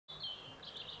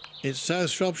It's South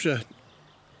Shropshire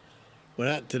we're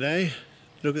at today.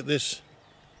 Look at this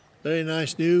very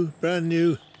nice new, brand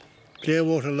new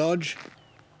Clearwater lodge.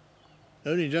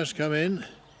 Only just come in.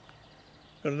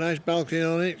 Got a nice balcony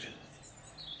on it.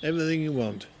 Everything you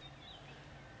want.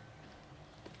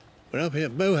 We're up here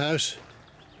at Bow House,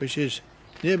 which is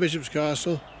near Bishop's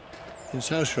Castle in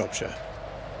South Shropshire.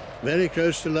 Very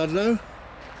close to Ludlow,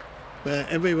 where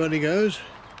everybody goes.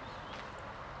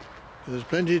 There's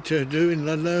plenty to do in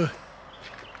Ludlow,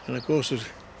 and of course there's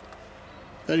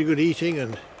very good eating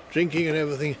and drinking and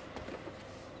everything.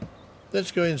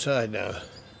 Let's go inside now.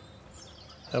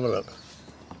 Have a look.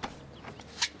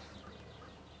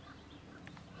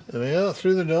 There we are,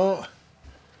 through the door.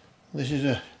 This is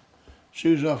a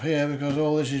shoes off here because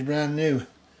all this is brand new.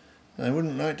 I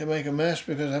wouldn't like to make a mess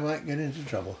because I might get into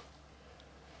trouble.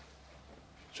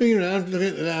 Swing around, look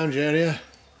at the lounge area.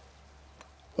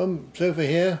 One sofa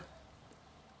here.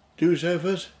 2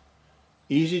 sofas,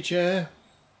 easy chair,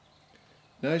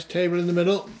 nice table in the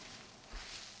middle,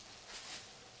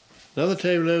 another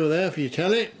table over there for your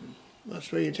telly,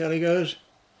 that's where your telly goes,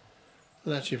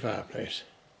 and that's your fireplace.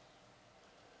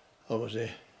 Obviously,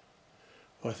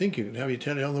 well, I think you can have your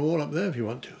telly on the wall up there if you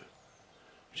want to,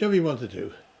 whichever you want to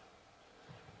do.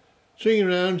 Swinging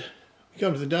around, we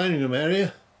come to the dining room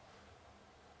area,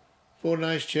 4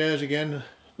 nice chairs again,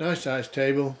 nice sized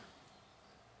table.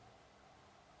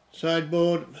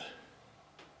 Sideboard,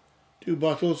 2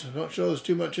 bottles, I'm not sure there's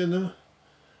too much in them,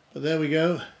 but there we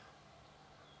go.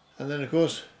 And then of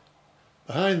course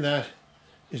behind that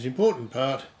is the important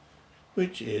part,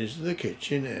 which is the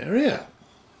kitchen area,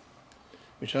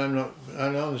 which I'll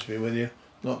honestly be with you,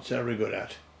 not terribly good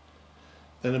at.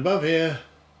 Then above here,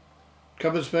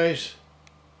 cupboard space,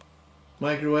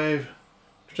 microwave,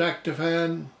 tractor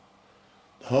fan,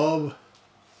 the hob,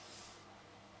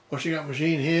 washing up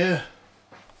machine here.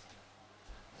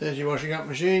 There's your washing up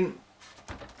machine,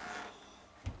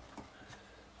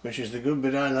 which is the good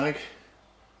bit I like.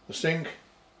 The sink,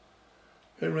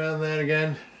 go around there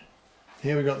again.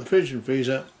 Here we've got the fridge and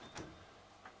freezer.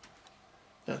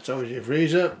 That's always your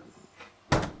freezer,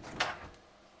 and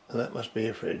that must be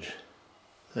your fridge.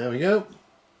 There we go,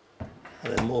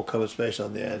 and then more cupboard space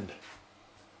on the end.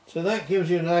 So that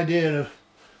gives you an idea of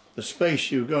the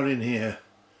space you've got in here.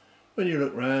 When you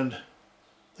look round,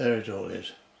 there it all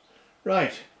is.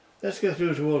 Right, let's go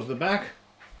through towards the back.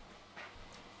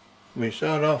 We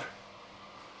start off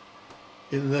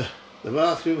in the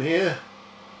bathroom here.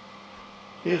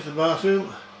 Here's the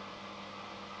bathroom,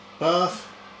 bath,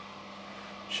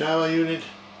 shower unit,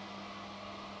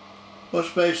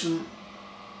 wash basin,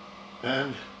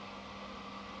 and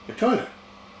your toilet.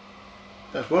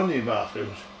 That's one of your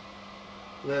bathrooms.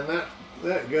 And then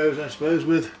that goes, I suppose,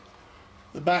 with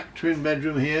the back twin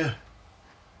bedroom here.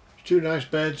 2 nice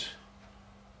beds.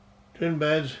 Twin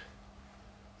beds,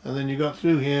 and then you got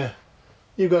through here,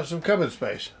 you've got some cupboard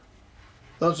space,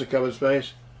 lots of cupboard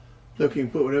space. Look, you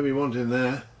can put whatever you want in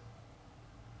there.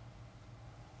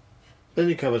 Then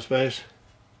your cupboard space.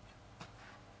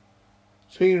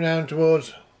 Swinging around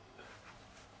towards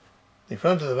the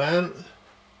front of the van.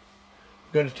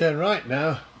 We're going to turn right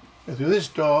now, go through this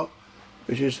door,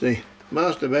 which is the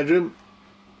master bedroom.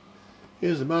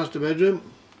 Here's the master bedroom.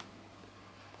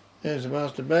 There's the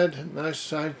master bed, nice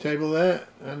side table there,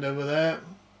 and over there,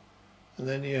 and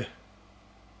then your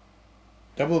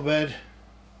double bed,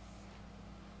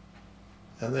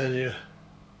 and then your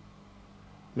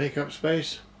makeup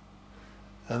space,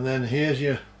 and then here's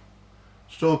your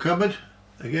store cupboard,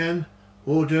 again,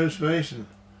 wardrobe space, and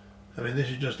I mean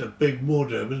this is just a big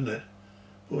wardrobe, isn't it?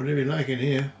 Put whatever you like in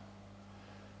here.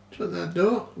 Shut that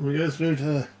door, and we go through to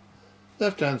the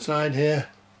left hand side here,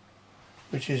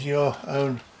 which is your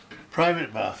own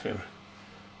private bathroom,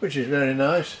 which is very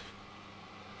nice.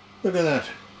 Look at that.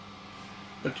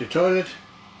 Got your toilet,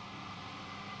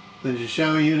 there's your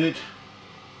shower unit,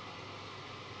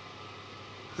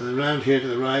 and then round here to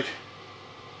the right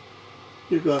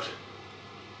you've got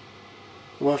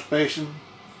the wash basin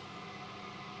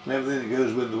and everything that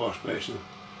goes with the wash basin.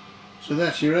 So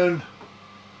that's your own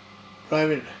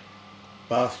private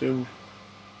bathroom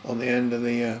on the end of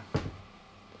the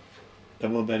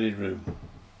double bedded room.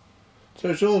 So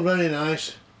it's all very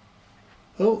nice.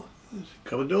 Oh, there's a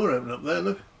cupboard door open up there,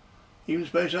 look. Even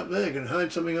space up there, you can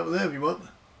hide something up there if you want.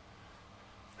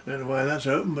 I don't know why that's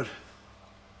open, but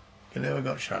it never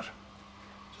got shut.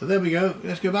 So there we go,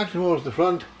 let's go back towards the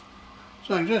front.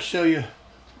 So I can just show you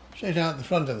straight out the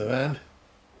front of the van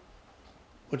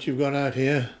what you've got out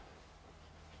here.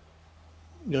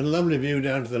 You've got a lovely view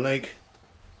down to the lake,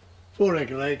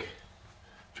 4-acre lake,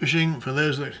 fishing for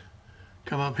those that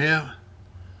come up here,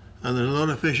 and there's a lot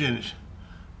of fish in it.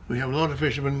 We have a lot of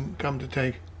fishermen come to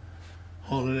take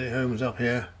holiday homes up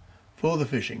here for the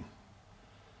fishing.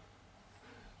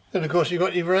 Then of course you've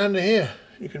got your veranda here.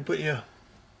 You can put your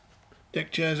deck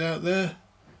chairs out there,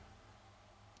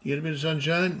 you get a bit of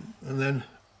sunshine, and then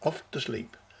off to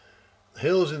sleep. The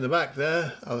hills in the back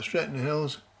there are the Stretton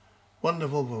Hills,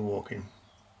 wonderful for walking.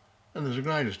 And there's a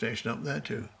grinder station up there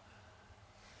too.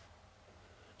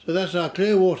 So that's our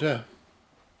Clearwater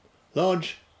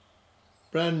lodge,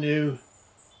 brand new,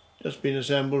 just been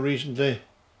assembled recently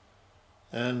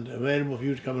and available for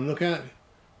you to come and look at.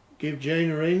 Give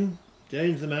Jane a ring.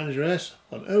 Jane's the manageress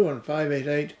on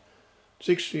 01588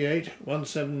 638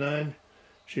 179.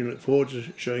 She'll look forward to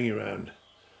showing you around.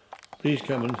 Please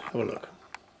come and have a look.